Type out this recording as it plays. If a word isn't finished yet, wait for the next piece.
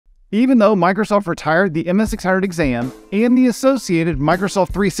Even though Microsoft retired the MS600 exam and the associated Microsoft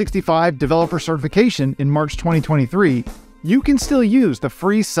 365 developer certification in March 2023, you can still use the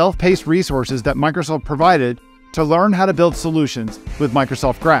free self-paced resources that Microsoft provided to learn how to build solutions with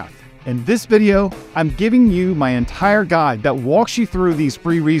Microsoft Graph. In this video, I'm giving you my entire guide that walks you through these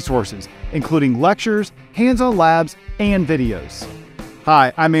free resources, including lectures, hands-on labs, and videos.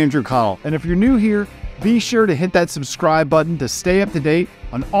 Hi, I'm Andrew Cottle, and if you're new here, be sure to hit that subscribe button to stay up to date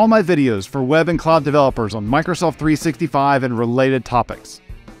on all my videos for web and cloud developers on Microsoft 365 and related topics.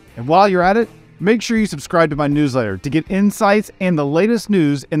 And while you're at it, make sure you subscribe to my newsletter to get insights and the latest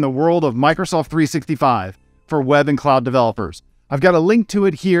news in the world of Microsoft 365 for web and cloud developers. I've got a link to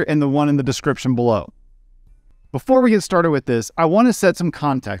it here and the one in the description below. Before we get started with this, I want to set some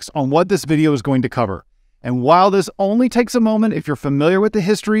context on what this video is going to cover. And while this only takes a moment if you're familiar with the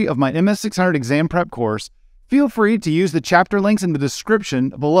history of my MS600 exam prep course, feel free to use the chapter links in the description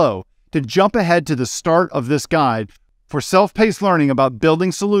below to jump ahead to the start of this guide for self-paced learning about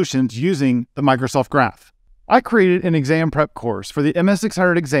building solutions using the Microsoft Graph. I created an exam prep course for the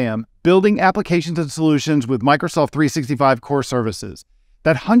MS600 exam, Building Applications and Solutions with Microsoft 365 Core Services,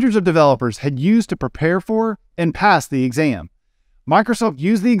 that hundreds of developers had used to prepare for and pass the exam. Microsoft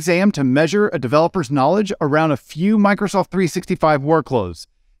used the exam to measure a developer's knowledge around a few Microsoft 365 workloads,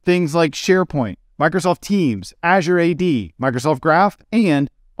 things like SharePoint, Microsoft Teams, Azure AD, Microsoft Graph, and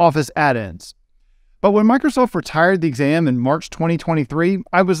Office add-ins. But when Microsoft retired the exam in March 2023,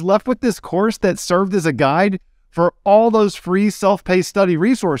 I was left with this course that served as a guide for all those free self-paced study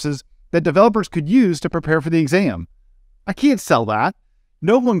resources that developers could use to prepare for the exam. I can't sell that.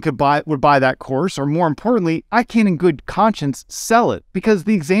 No one would buy that course, or more importantly, I can't in good conscience sell it because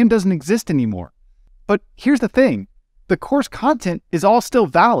the exam doesn't exist anymore. But here's the thing, the course content is all still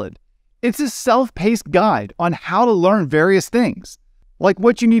valid. It's a self-paced guide on how to learn various things, like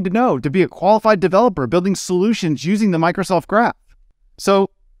what you need to know to be a qualified developer building solutions using the Microsoft Graph. So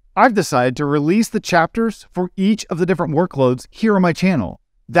I've decided to release the chapters for each of the different workloads here on my channel.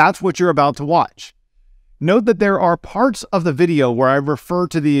 That's what you're about to watch. Note that there are parts of the video where I refer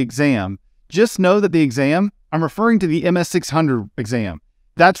to the exam. Just know that the exam, I'm referring to the MS600 exam.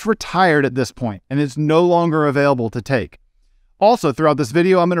 That's retired at this point and is no longer available to take. Also, throughout this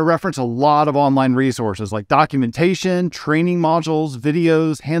video, I'm going to reference a lot of online resources like documentation, training modules,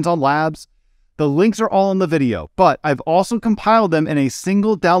 videos, hands-on labs. The links are all in the video, but I've also compiled them in a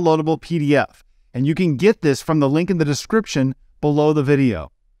single downloadable PDF, and you can get this from the link in the description below the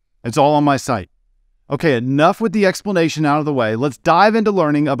video. It's all on my site. Okay, enough with the explanation out of the way. Let's dive into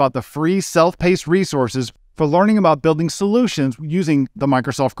learning about the free self-paced resources for learning about building solutions using the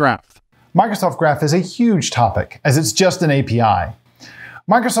Microsoft Graph. Microsoft Graph is a huge topic as it's just an API.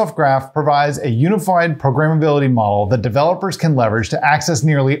 Microsoft Graph provides a unified programmability model that developers can leverage to access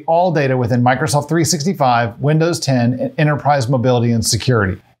nearly all data within Microsoft 365, Windows 10, and enterprise mobility and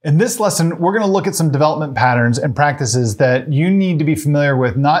security. In this lesson, we're going to look at some development patterns and practices that you need to be familiar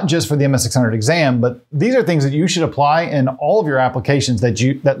with, not just for the MS600 exam, but these are things that you should apply in all of your applications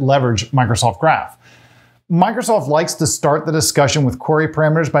that leverage Microsoft Graph. Microsoft likes to start the discussion with query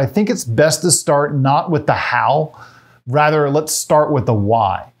parameters, but I think it's best to start not with the how, rather let's start with the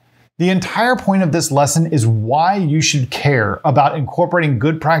why. The entire point of this lesson is why you should care about incorporating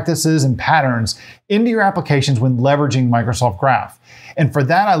good practices and patterns into your applications when leveraging Microsoft Graph. And for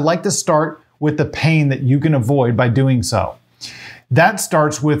that, I like to start with the pain that you can avoid by doing so. That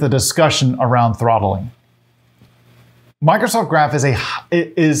starts with a discussion around throttling. Microsoft Graph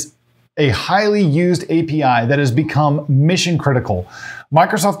is a highly used API that has become mission critical.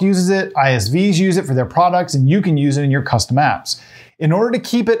 Microsoft uses it, ISVs use it for their products, and you can use it in your custom apps. In order to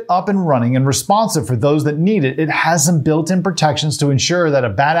keep it up and running and responsive for those that need it, it has some built-in protections to ensure that a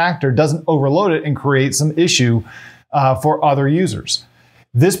bad actor doesn't overload it and create some issue for other users.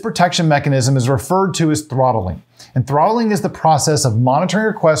 This protection mechanism is referred to as throttling. And throttling is the process of monitoring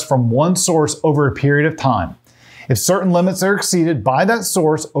requests from one source over a period of time. If certain limits are exceeded by that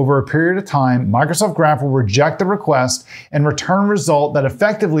source over a period of time, Microsoft Graph will reject the request and return a result that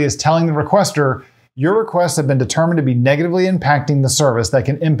effectively is telling the requester, your requests have been determined to be negatively impacting the service that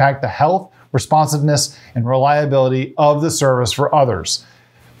can impact the health, responsiveness, and reliability of the service for others.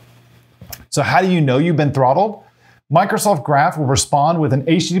 So how do you know you've been throttled? Microsoft Graph will respond with an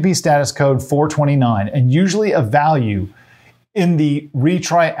HTTP status code 429 and usually a value in the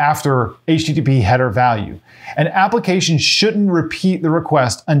retry after HTTP header value. An application shouldn't repeat the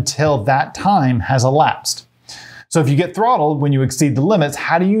request until that time has elapsed. So if you get throttled when you exceed the limits,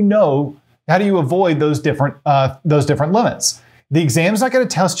 how do you avoid those different limits? The exam's not going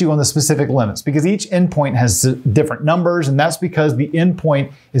to test you on the specific limits because each endpoint has different numbers, and that's because the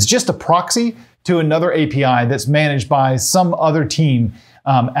endpoint is just a proxy to another API that's managed by some other team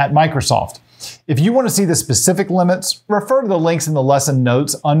at Microsoft. If you want to see the specific limits, refer to the links in the lesson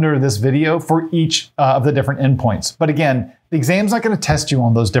notes under this video for each of the different endpoints. But again, the exam's not going to test you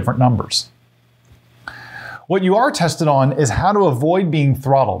on those different numbers. What you are tested on is how to avoid being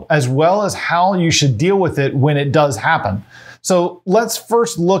throttled, as well as how you should deal with it when it does happen. So let's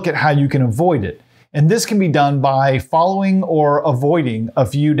first look at how you can avoid it. And this can be done by following or avoiding a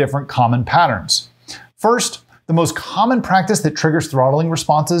few different common patterns. First, the most common practice that triggers throttling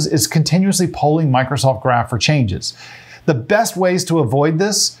responses is continuously polling Microsoft Graph for changes. The best ways to avoid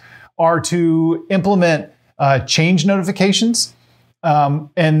this are to implement change notifications.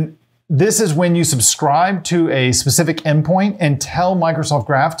 And this is when you subscribe to a specific endpoint and tell Microsoft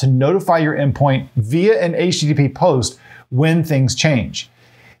Graph to notify your endpoint via an HTTP post when things change.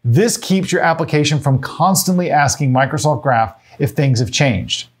 This keeps your application from constantly asking Microsoft Graph if things have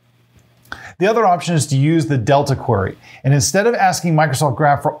changed. The other option is to use the Delta query. And instead of asking Microsoft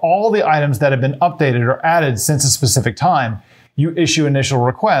Graph for all the items that have been updated or added since a specific time, you issue initial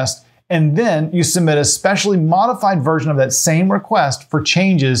request, and then you submit a specially modified version of that same request for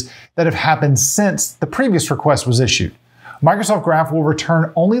changes that have happened since the previous request was issued. Microsoft Graph will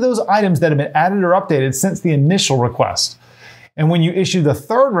return only those items that have been added or updated since the initial request. And when you issue the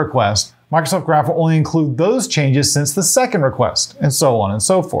third request, Microsoft Graph will only include those changes since the second request, and so on and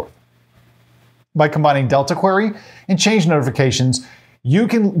so forth. By combining Delta query and change notifications, you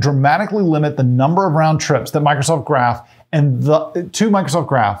can dramatically limit the number of round trips that Microsoft Graph to Microsoft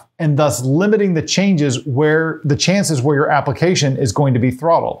Graph, and thus limiting the chances where your application is going to be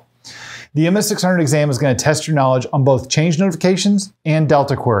throttled. The MS600 exam is going to test your knowledge on both change notifications and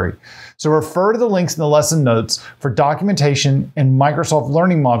Delta query. So refer to the links in the lesson notes for documentation and Microsoft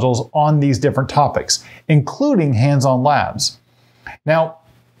learning modules on these different topics, including hands-on labs. Now,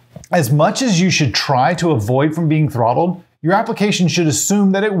 as much as you should try to avoid from being throttled, your application should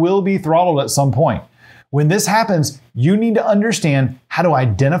assume that it will be throttled at some point. When this happens, you need to understand how to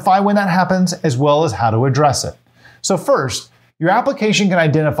identify when that happens, as well as how to address it. So first, your application can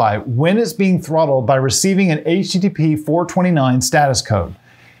identify when it's being throttled by receiving an HTTP 429 status code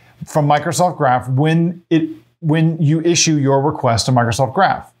from Microsoft Graph when you issue your request to Microsoft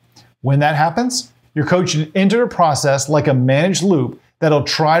Graph. When that happens, your code should enter a process like a managed loop that'll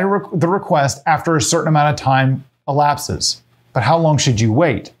try the request after a certain amount of time elapses. But how long should you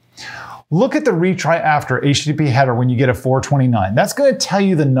wait? Look at the retry after HTTP header when you get a 429. That's going to tell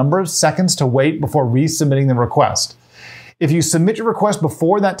you the number of seconds to wait before resubmitting the request. If you submit your request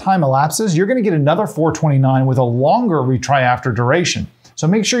before that time elapses, you're going to get another 429 with a longer retry after duration. So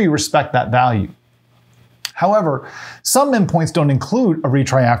make sure you respect that value. However, some endpoints don't include a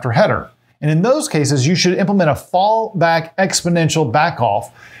retry after header. And in those cases, you should implement a fallback exponential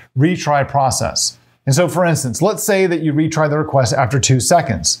backoff retry process. And so for instance, let's say that you retry the request after 2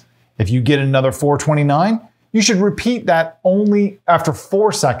 seconds. If you get another 429, you should repeat that only after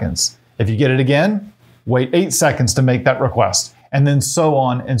 4 seconds. If you get it again, wait 8 seconds to make that request, and then so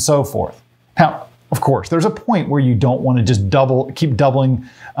on and so forth. Now, of course, there's a point where you don't want to just keep doubling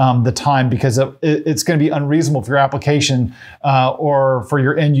the time because it's going to be unreasonable for your application or for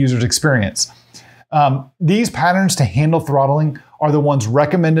your end user's experience. These patterns to handle throttling are the ones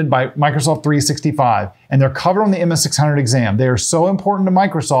recommended by Microsoft 365, and they're covered on the MS600 exam. They are so important to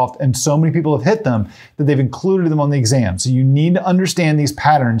Microsoft, and so many people have hit them that they've included them on the exam. So you need to understand these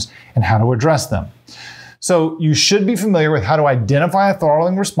patterns and how to address them. So you should be familiar with how to identify a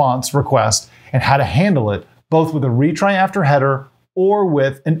throttling response request and how to handle it, both with a retry after header or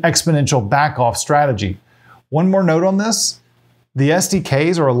with an exponential backoff strategy. One more note on this. The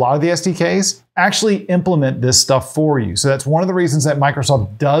SDKs, or a lot of the SDKs, actually implement this stuff for you. So that's one of the reasons that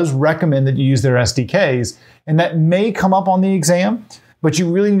Microsoft does recommend that you use their SDKs, and that may come up on the exam, but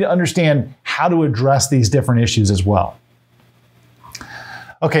you really need to understand how to address these different issues as well.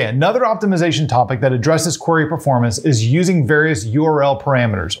 Okay, another optimization topic that addresses query performance is using various URL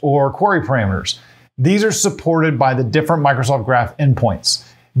parameters or query parameters. These are supported by the different Microsoft Graph endpoints.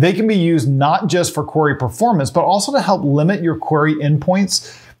 They can be used not just for query performance, but also to help limit your query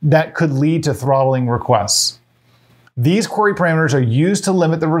endpoints that could lead to throttling requests. These query parameters are used to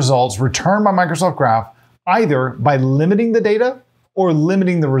limit the results returned by Microsoft Graph, either by limiting the data or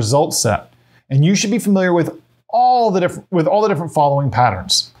limiting the result set. And you should be familiar with all the different following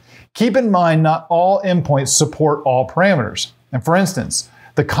patterns. Keep in mind, not all endpoints support all parameters. And for instance,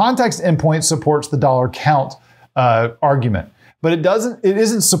 the context endpoint supports the $count argument, but it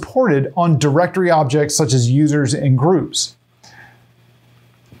isn't supported on directory objects such as users and groups.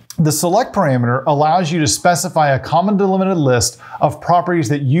 The select parameter allows you to specify a common delimited list of properties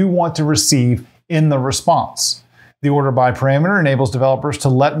that you want to receive in the response. The order by parameter enables developers to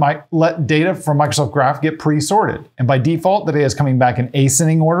let data from Microsoft Graph get pre-sorted. And by default, the data is coming back in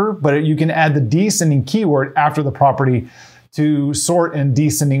ascending order, but you can add the descending keyword after the property to sort in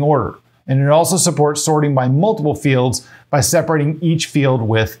descending order. And it also supports sorting by multiple fields by separating each field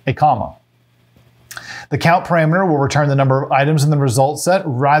with a comma. The count parameter will return the number of items in the result set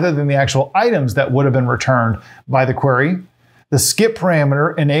rather than the actual items that would have been returned by the query. The skip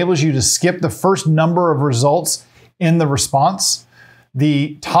parameter enables you to skip the first number of results in the response.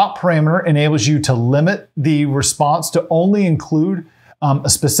 The top parameter enables you to limit the response to only include a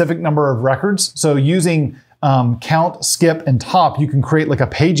specific number of records. So using count, skip, and top, you can create like a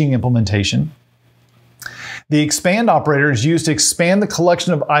paging implementation. The expand operator is used to expand the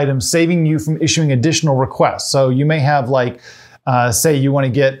collection of items, saving you from issuing additional requests. So you may have like, say you want to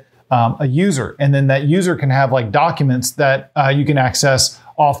get a user, and then that user can have like documents that you can access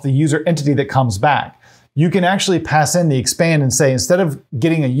off the user entity that comes back. You can actually pass in the expand and say, instead of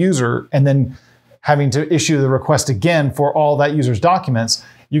getting a user and then having to issue the request again for all that user's documents,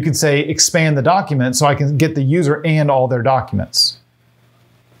 you can say expand the document so I can get the user and all their documents.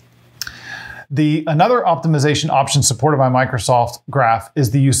 Another optimization option supported by Microsoft Graph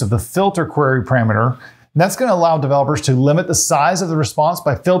is the use of the filter query parameter. And that's going to allow developers to limit the size of the response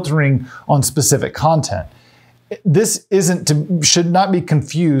by filtering on specific content. This should not be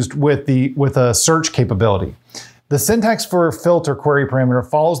confused with a search capability. The syntax for filter query parameter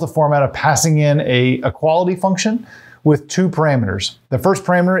follows the format of passing in a equality function with two parameters. The first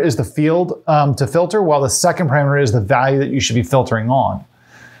parameter is the field to filter, while the second parameter is the value that you should be filtering on.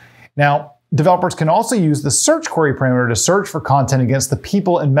 Now, developers can also use the search query parameter to search for content against the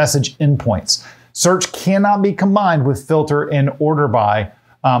people and message endpoints. Search cannot be combined with filter and order by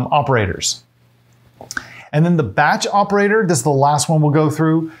operators. And then the batch operator, this is the last one we'll go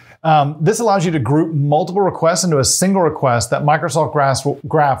through. This allows you to group multiple requests into a single request that Microsoft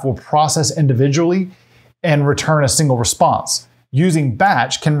Graph will process individually and return a single response. Using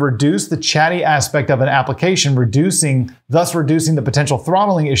batch can reduce the chatty aspect of an application, thus reducing the potential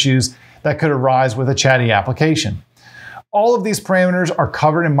throttling issues that could arise with a chatty application. All of these parameters are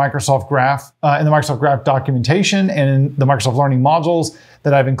covered in Microsoft Graph, in the Microsoft Graph documentation and in the Microsoft Learning modules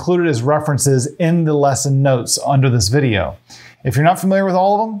that I've included as references in the lesson notes under this video. If you're not familiar with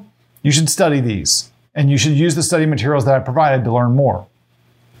all of them, you should study these, and you should use the study materials that I provided to learn more.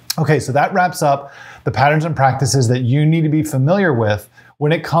 Okay, so that wraps up the patterns and practices that you need to be familiar with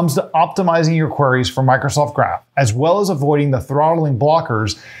when it comes to optimizing your queries for Microsoft Graph, as well as avoiding the throttling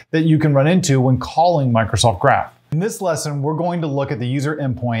blockers that you can run into when calling Microsoft Graph. In this lesson, we're going to look at the user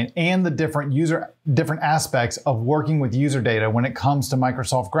endpoint and the different aspects of working with user data when it comes to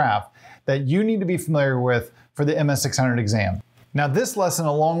Microsoft Graph that you need to be familiar with for the MS600 exam. Now, this lesson,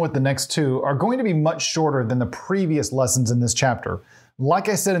 along with the next two, are going to be much shorter than the previous lessons in this chapter. Like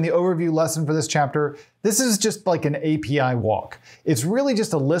I said in the overview lesson for this chapter, this is just like an API walk. It's really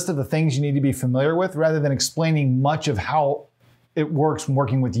just a list of the things you need to be familiar with rather than explaining much of how it works when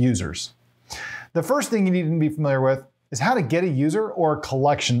working with users. The first thing you need to be familiar with is how to get a user or a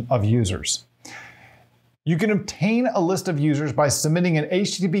collection of users. You can obtain a list of users by submitting an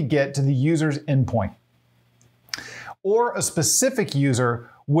HTTP GET to the user's endpoint, or a specific user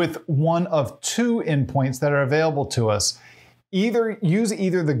with one of two endpoints that are available to us. Use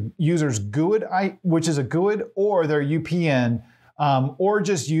either the user's GUID, which is a GUID, or their UPN, or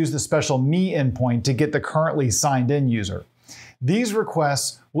just use the special me endpoint to get the currently signed in user. These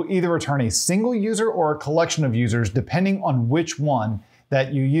requests will either return a single user or a collection of users, depending on which one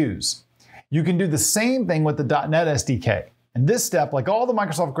that you use. You can do the same thing with the .NET SDK. In this step, like all the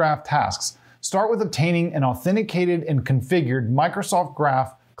Microsoft Graph tasks, start with obtaining an authenticated and configured Microsoft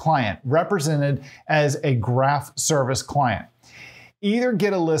Graph client, represented as a Graph Service client. Either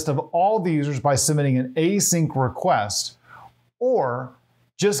get a list of all the users by submitting an async request, or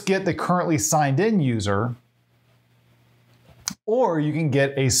just get the currently signed in user, or you can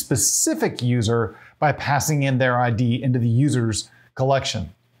get a specific user by passing in their ID into the user's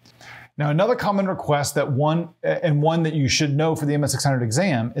collection. Now, another common request that one that you should know for the MS600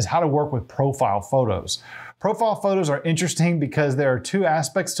 exam is how to work with profile photos. Profile photos are interesting because there are two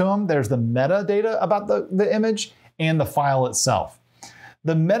aspects to them. There's the metadata about the image and the file itself.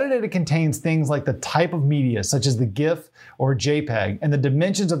 The metadata contains things like the type of media, such as the GIF or JPEG, and the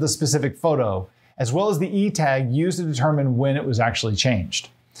dimensions of the specific photo, as well as the E tag used to determine when it was actually changed.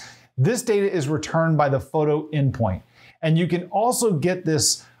 This data is returned by the photo endpoint, and you can also get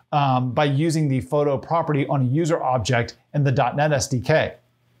this by using the photo property on a user object in the .NET SDK.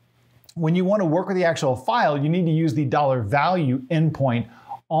 when you want to work with the actual file, you need to use the $value endpoint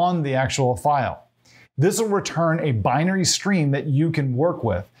on the actual file. This will return a binary stream that you can work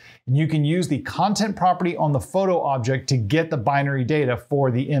with, and you can use the content property on the photo object to get the binary data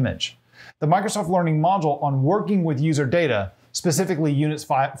for the image. The Microsoft Learning module on working with user data, specifically units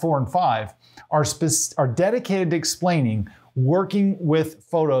 4 and 5, are dedicated to explaining working with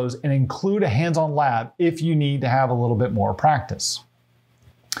photos and include a hands-on lab if you need to have a little bit more practice.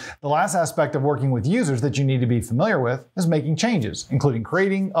 The last aspect of working with users that you need to be familiar with is making changes, including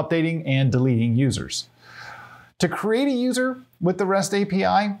creating, updating, and deleting users. To create a user with the REST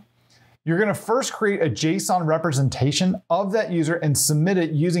API, you're going to first create a JSON representation of that user and submit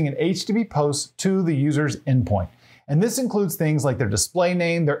it using an HTTP post to the user's endpoint. And this includes things like their display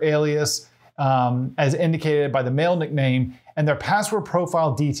name, their alias, as indicated by the mail nickname, and their password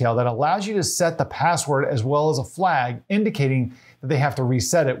profile detail that allows you to set the password as well as a flag indicating that they have to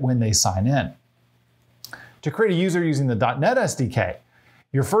reset it when they sign in. To create a user using the .NET SDK,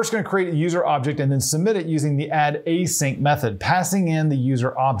 you're first going to create a user object and then submit it using the add async method, passing in the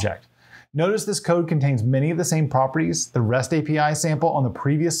user object. Notice this code contains many of the same properties the REST API sample on the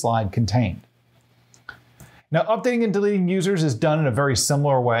previous slide contained. Now, updating and deleting users is done in a very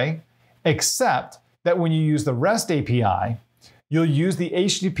similar way, except that when you use the REST API, you'll use the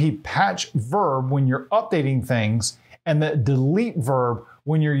HTTP patch verb when you're updating things and the delete verb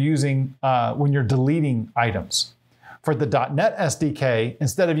when you're deleting items. For the .NET SDK,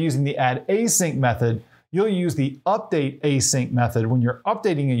 instead of using the add async method, you'll use the update async method when you're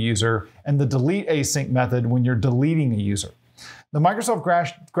updating a user and the delete async method when you're deleting a user. The Microsoft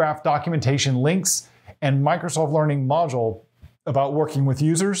Graph documentation links and Microsoft Learning module about working with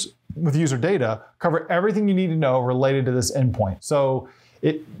user data cover everything you need to know related to this endpoint. So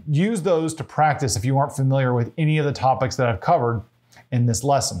use those to practice if you aren't familiar with any of the topics that I've covered in this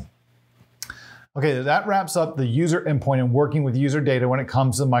lesson. Okay, that wraps up the user endpoint and working with user data when it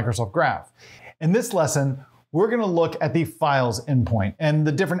comes to Microsoft Graph. In this lesson, we're going to look at the files endpoint and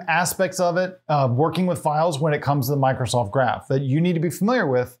the different aspects of it, working with files when it comes to the Microsoft Graph that you need to be familiar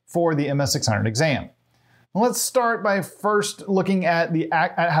with for the MS600 exam. Let's start by first looking at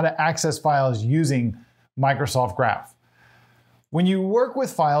how to access files using Microsoft Graph. When you work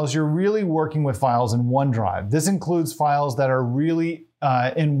with files, you're really working with files in OneDrive. This includes files that are really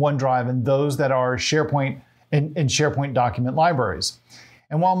in OneDrive and those that are SharePoint in SharePoint document libraries.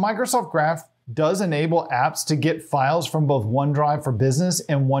 And while Microsoft Graph does enable apps to get files from both OneDrive for Business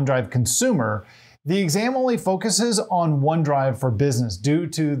and OneDrive Consumer, the exam only focuses on OneDrive for Business due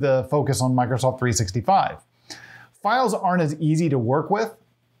to the focus on Microsoft 365. Files aren't as easy to work with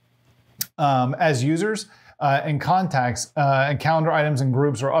as users and contacts and calendar items and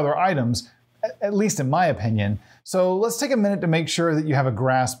groups or other items, at least in my opinion. So let's take a minute to make sure that you have a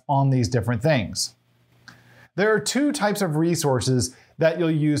grasp on these different things. There are two types of resources that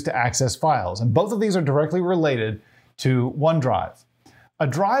you'll use to access files, and both of these are directly related to OneDrive. A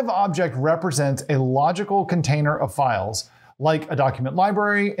drive object represents a logical container of files, like a document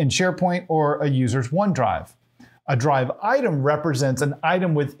library in SharePoint or a user's OneDrive. A drive item represents an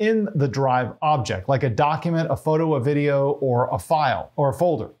item within the drive object, like a document, a photo, a video, or a file, or a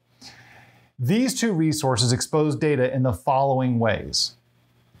folder. These two resources expose data in the following ways.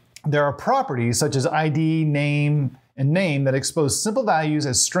 There are properties such as ID, name, and name that expose simple values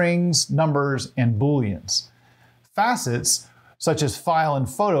as strings, numbers, and booleans. Facets, such as file and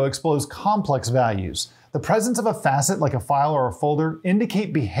photo, expose complex values. The presence of a facet, like a file or a folder,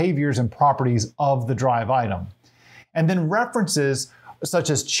 indicate behaviors and properties of the drive item. And then references, such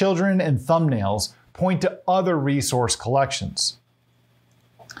as children and thumbnails, point to other resource collections.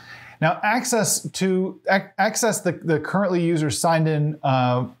 Now, access the currently user signed in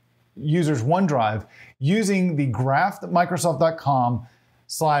user's OneDrive using the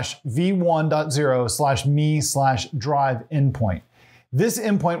graph.microsoft.com/v1.0/me/drive endpoint. This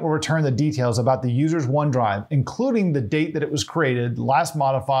endpoint will return the details about the user's OneDrive, including the date that it was created, last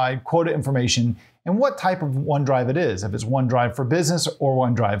modified, quota information, and what type of OneDrive it is, if it's OneDrive for Business or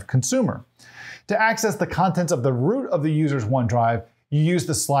OneDrive Consumer. To access the contents of the root of the user's OneDrive, you use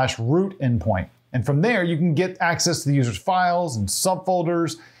the /root endpoint. And from there, you can get access to the user's files and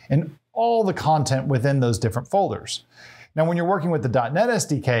subfolders and all the content within those different folders. Now, when you're working with the .NET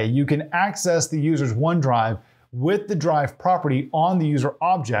SDK, you can access the user's OneDrive with the drive property on the user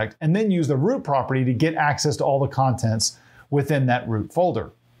object and then use the root property to get access to all the contents within that root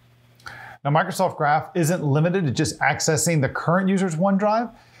folder. Now, Microsoft Graph isn't limited to just accessing the current user's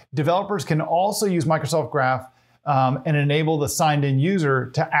OneDrive. Developers can also use Microsoft Graph and enable the signed in user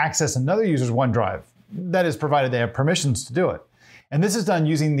to access another user's OneDrive. That is, provided they have permissions to do it. And this is done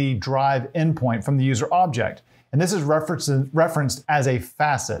using the drive endpoint from the user object. And this is referenced as a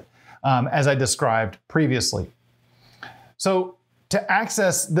facet, as I described previously. So to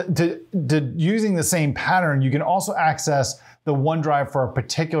access, using the same pattern, you can also access the OneDrive for a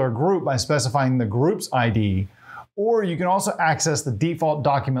particular group by specifying the group's ID, or you can also access the default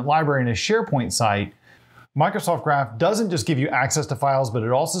document library in a SharePoint site. Microsoft Graph doesn't just give you access to files, but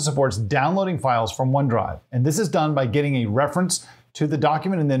it also supports downloading files from OneDrive. And this is done by getting a reference to the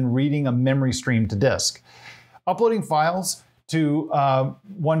document and then reading a memory stream to disk. Uploading files to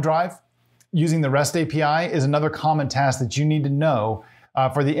OneDrive using the REST API is another common task that you need to know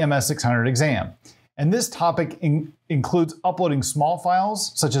for the MS600 exam. And this topic includes uploading small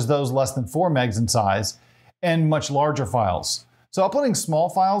files, such as those less than 4 megs in size, and much larger files. So uploading small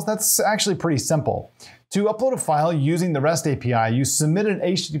files, that's actually pretty simple. To upload a file using the REST API, you submit an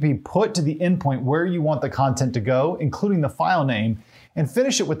HTTP put to the endpoint where you want the content to go, including the file name, and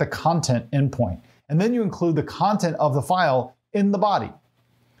finish it with the content endpoint. And then you include the content of the file in the body.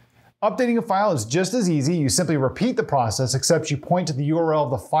 Updating a file is just as easy. You simply repeat the process, except you point to the URL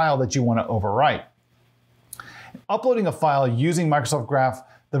of the file that you want to overwrite. Uploading a file using Microsoft Graph,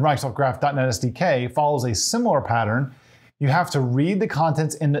 the Microsoft Graph.NET SDK, follows a similar pattern. You have to read the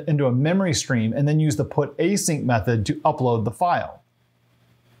contents into a memory stream and then use the put async method to upload the file.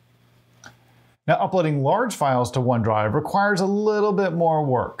 Now, uploading large files to OneDrive requires a little bit more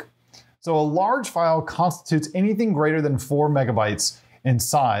work. So a large file constitutes anything greater than 4 megabytes in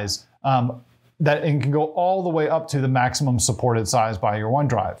size and can go all the way up to the maximum supported size by your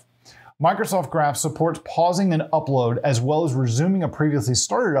OneDrive. Microsoft Graph supports pausing an upload as well as resuming a previously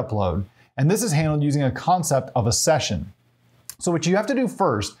started upload, and this is handled using a concept of a session. So what you have to do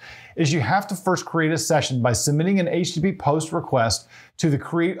first is you have to first create a session by submitting an HTTP post request to the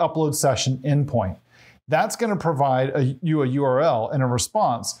create upload session endpoint. That's going to provide you a URL and a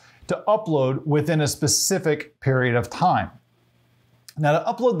response to upload within a specific period of time. Now, to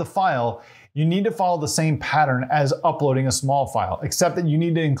upload the file, you need to follow the same pattern as uploading a small file, except that you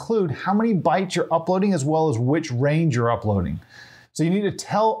need to include how many bytes you're uploading as well as which range you're uploading. So you need to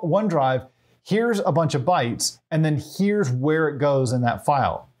tell OneDrive, here's a bunch of bytes, and then here's where it goes in that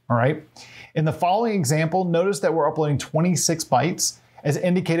file, all right? In the following example, notice that we're uploading 26 bytes as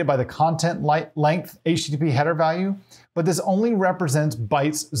indicated by the content length HTTP header value, but this only represents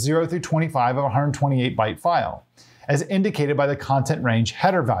bytes 0 through 25 of a 128 byte file, as indicated by the content range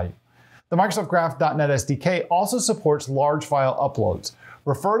header value. The Microsoft Graph.NET SDK also supports large file uploads.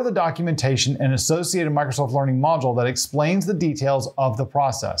 Refer to the documentation and associated Microsoft Learning module that explains the details of the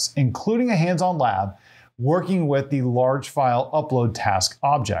process, including a hands-on lab working with the large file upload task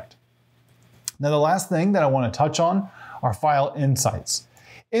object. Now, the last thing that I want to touch on are file insights.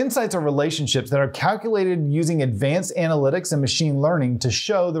 Insights are relationships that are calculated using advanced analytics and machine learning to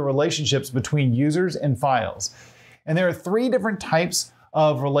show the relationships between users and files. And there are 3 different types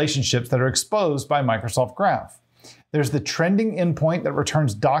of relationships that are exposed by Microsoft Graph. There's the trending endpoint that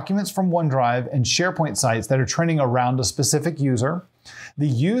returns documents from OneDrive and SharePoint sites that are trending around a specific user. The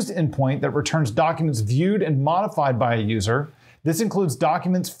used endpoint that returns documents viewed and modified by a user. This includes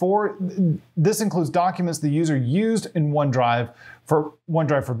documents the user used in OneDrive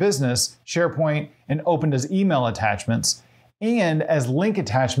for Business, SharePoint, and opened as email attachments, and as link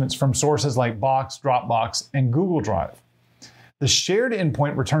attachments from sources like Box, Dropbox, and Google Drive. The shared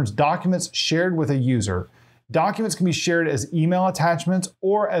endpoint returns documents shared with a user. Documents can be shared as email attachments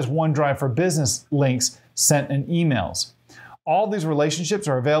or as OneDrive for Business links sent in emails. All these relationships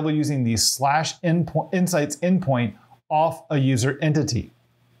are available using the /insights endpoint off a user entity.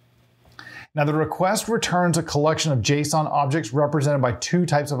 Now, the request returns a collection of JSON objects represented by 2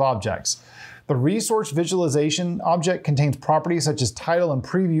 types of objects. The resource visualization object contains properties such as title and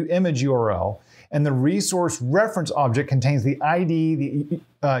preview image URL, and the resource reference object contains the ID, the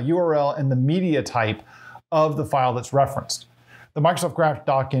URL, and the media type of the file that's referenced. The Microsoft Graph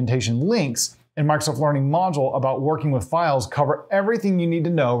documentation links and Microsoft Learning module about working with files cover everything you need to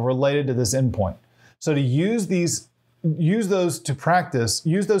know related to this endpoint. So to use those to practice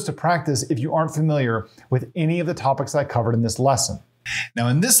if you aren't familiar with any of the topics I covered in this lesson. Now,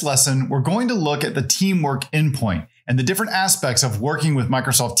 in this lesson, we're going to look at the teamwork endpoint and the different aspects of working with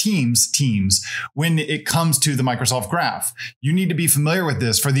Microsoft teams when it comes to the Microsoft Graph. You need to be familiar with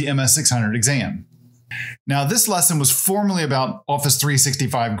this for the MS600 exam. Now, this lesson was formerly about Office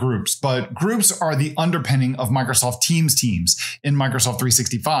 365 groups, but groups are the underpinning of Microsoft Teams teams in Microsoft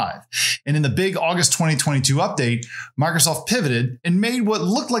 365. And in the big August 2022 update, Microsoft pivoted and made what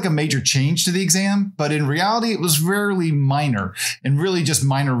looked like a major change to the exam, but in reality, it was rarely minor and really just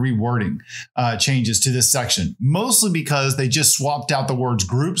minor rewording changes to this section, mostly because they just swapped out the words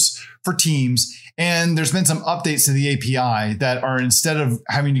groups for teams. And there's been some updates to the API that are, instead of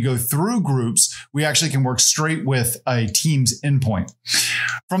having to go through groups, we actually can work straight with a Teams endpoint.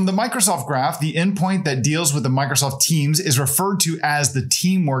 From the Microsoft Graph, the endpoint that deals with the Microsoft Teams is referred to as the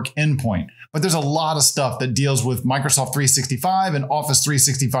Teamwork endpoint. But there's a lot of stuff that deals with Microsoft 365 and Office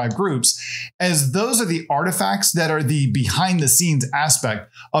 365 groups, as those are the artifacts that are the behind the scenes aspect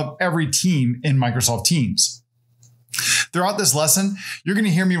of every team in Microsoft Teams. Throughout this lesson, you're going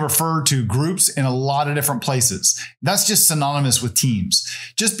to hear me refer to groups in a lot of different places. That's just synonymous with teams.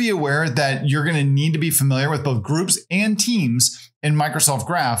 Just be aware that you're going to need to be familiar with both groups and teams in Microsoft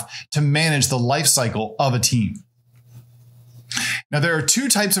Graph to manage the life cycle of a team. Now, there are two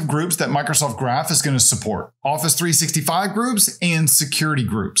types of groups that Microsoft Graph is going to support: Office 365 groups and security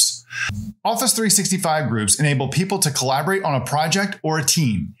groups. Office 365 groups enable people to collaborate on a project or a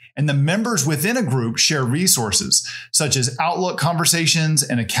team, and the members within a group share resources such as Outlook conversations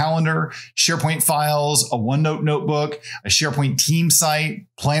and a calendar, SharePoint files, a OneNote notebook, a SharePoint team site,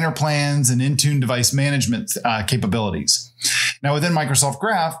 planner plans, and Intune device management capabilities. Now, within Microsoft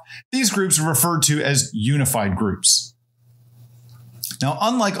Graph, these groups are referred to as unified groups. Now,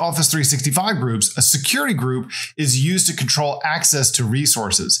 unlike Office 365 groups, a security group is used to control access to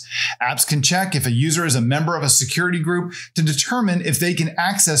resources. Apps can check if a user is a member of a security group to determine if they can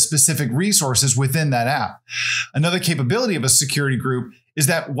access specific resources within that app. Another capability of a security group is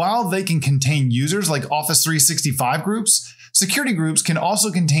that while they can contain users like Office 365 groups, security groups can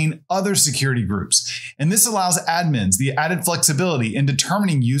also contain other security groups. And this allows admins the added flexibility in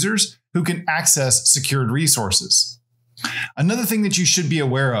determining users who can access secured resources. Another thing that you should be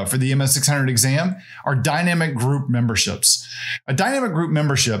aware of for the MS600 exam are dynamic group memberships. A dynamic group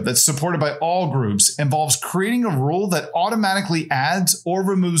membership that's supported by all groups involves creating a rule that automatically adds or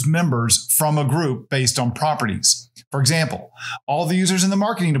removes members from a group based on properties. For example, all the users in the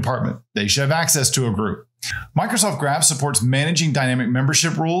marketing department, they should have access to a group. Microsoft Graph supports managing dynamic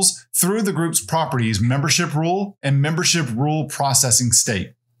membership rules through the group's properties membership rule and membership rule processing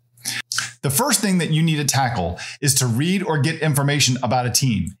state. The first thing that you need to tackle is to read or get information about a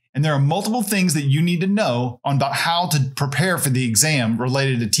team. And there are multiple things that you need to know about how to prepare for the exam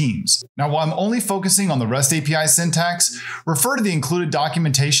related to teams. Now, while I'm only focusing on the REST API syntax, refer to the included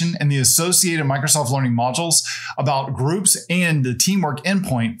documentation and the associated Microsoft Learning modules about groups and the Teamwork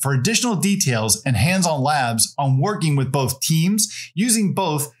endpoint for additional details and hands-on labs on working with both teams using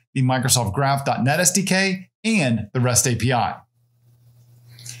both the Microsoft Graph.net SDK and the REST API.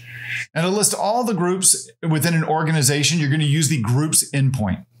 Now, to list all the groups within an organization, you're going to use the groups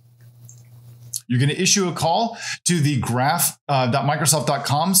endpoint. You're going to issue a call to the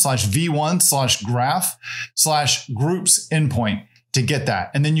graph.microsoft.com/v1/graph/groups endpoint to get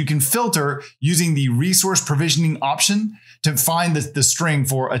that. And then you can filter using the resource provisioning option to find the string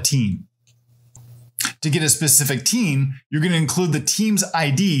for a team. To get a specific team, you're going to include the team's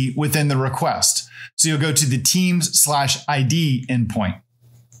ID within the request. So you'll go to the teams/ID endpoint.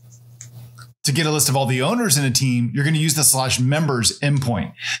 To get a list of all the owners in a team, you're going to use the /members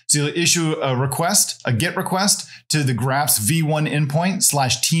endpoint. So you'll issue a request, a GET request to the Graph's v1 endpoint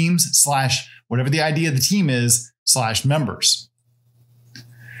 /teams/ whatever the ID of the team is /members.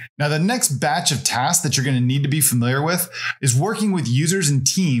 Now, the next batch of tasks that you're going to need to be familiar with is working with users and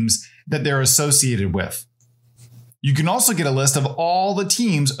teams that they're associated with. You can also get a list of all the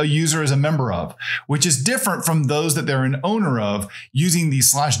teams a user is a member of, which is different from those that they're an owner of using the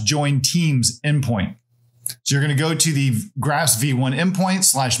 /join teams endpoint. So you're going to go to the Graphs v1 endpoint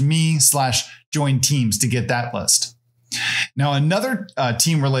 /me/join teams to get that list. Now, another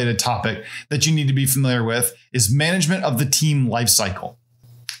team related topic that you need to be familiar with is management of the team lifecycle.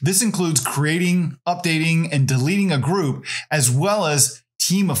 This includes creating, updating, and deleting a group, as well as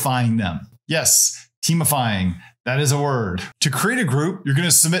teamifying them. Yes, teamifying. That is a word. To create a group, you're going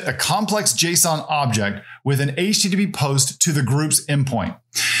to submit a complex JSON object with an HTTP post to the group's endpoint.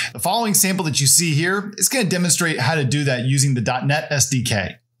 The following sample that you see here is going to demonstrate how to do that using the .NET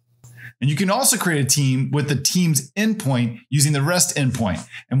SDK. And you can also create a team with the Teams endpoint using the REST endpoint.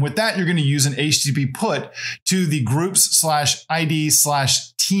 And with that, you're going to use an HTTP put to the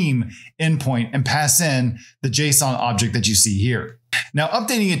groups/ID/team endpoint and pass in the JSON object that you see here. Now,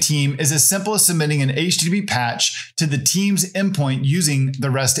 updating a team is as simple as submitting an HTTP patch to the Teams endpoint using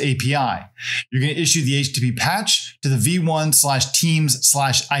the REST API. You're going to issue the HTTP patch to the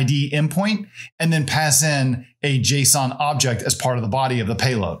v1/teams/ID endpoint and then pass in a JSON object as part of the body of the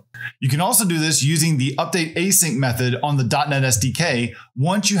payload. You can also do this using the update async method on the .NET SDK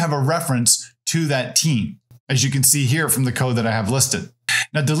once you have a reference to that team, as you can see here from the code that I have listed.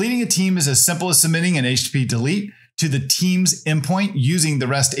 Now, deleting a team is as simple as submitting an HTTP delete to the Teams endpoint using the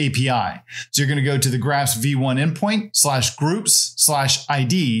REST API. So you're going to go to the Graphs v1 endpoint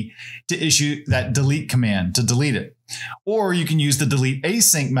 /groups/ID to issue that delete command to delete it. Or you can use the delete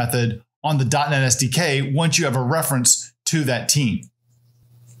async method on the .NET SDK once you have a reference to that team.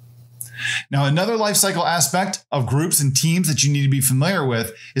 Now, another lifecycle aspect of groups and teams that you need to be familiar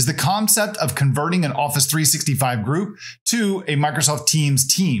with is the concept of converting an Office 365 group to a Microsoft Teams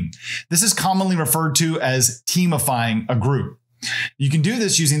team. This is commonly referred to as teamifying a group. You can do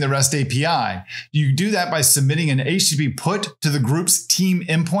this using the REST API. You do that by submitting an HTTP put to the group's team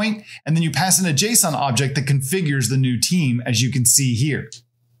endpoint, and then you pass in a JSON object that configures the new team, as you can see here.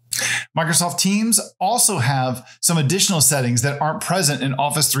 Microsoft Teams also have some additional settings that aren't present in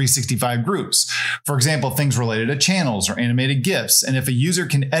Office 365 groups. For example, things related to channels or animated GIFs, and if a user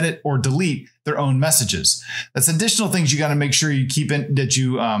can edit or delete their own messages. That's additional things you got to make sure you keep in, that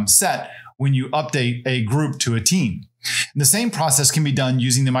you set when you update a group to a team. And the same process can be done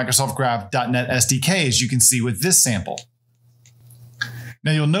using the Microsoft Graph.NET SDK, as you can see with this sample.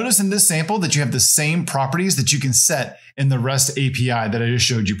 Now, you'll notice in this sample that you have the same properties that you can set in the REST API that I just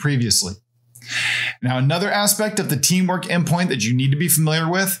showed you previously. Now, another aspect of the teamwork endpoint that you need to be familiar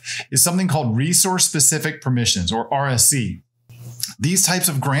with is something called resource-specific permissions, or RSC. These types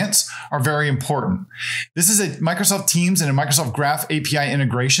of grants are very important. This is a Microsoft Teams and a Microsoft Graph API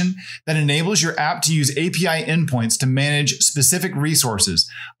integration that enables your app to use API endpoints to manage specific resources,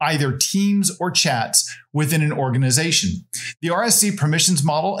 either teams or chats within an organization. The RSC permissions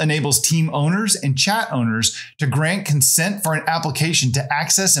model enables team owners and chat owners to grant consent for an application to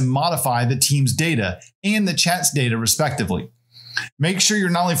access and modify the team's data and the chat's data respectively. Make sure you're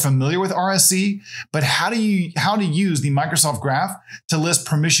not only familiar with RSC, but how to use the Microsoft Graph to list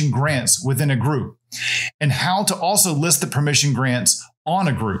permission grants within a group, and how to also list the permission grants on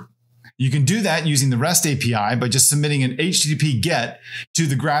a group. You can do that using the REST API by just submitting an HTTP GET to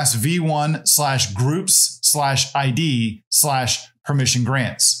the Graphs v1/groups/ID/permission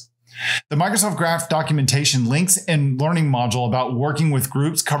grants. The Microsoft Graph documentation, links, and learning module about working with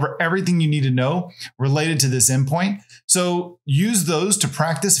groups cover everything you need to know related to this endpoint. So use those to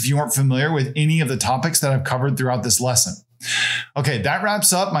practice if you aren't familiar with any of the topics that I've covered throughout this lesson. Okay, that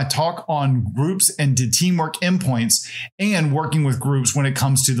wraps up my talk on groups and teamwork endpoints and working with groups when it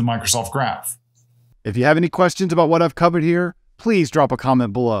comes to the Microsoft Graph. If you have any questions about what I've covered here, please drop a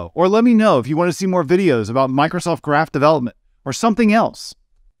comment below, or let me know if you want to see more videos about Microsoft Graph development or something else.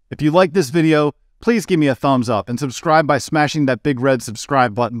 If you like this video, please give me a thumbs up and subscribe by smashing that big red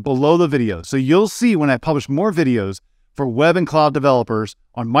subscribe button below the video so you'll see when I publish more videos for web and cloud developers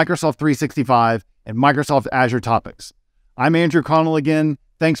on Microsoft 365 and Microsoft Azure topics. I'm Andrew Connell again.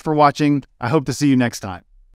 Thanks for watching. I hope to see you next time.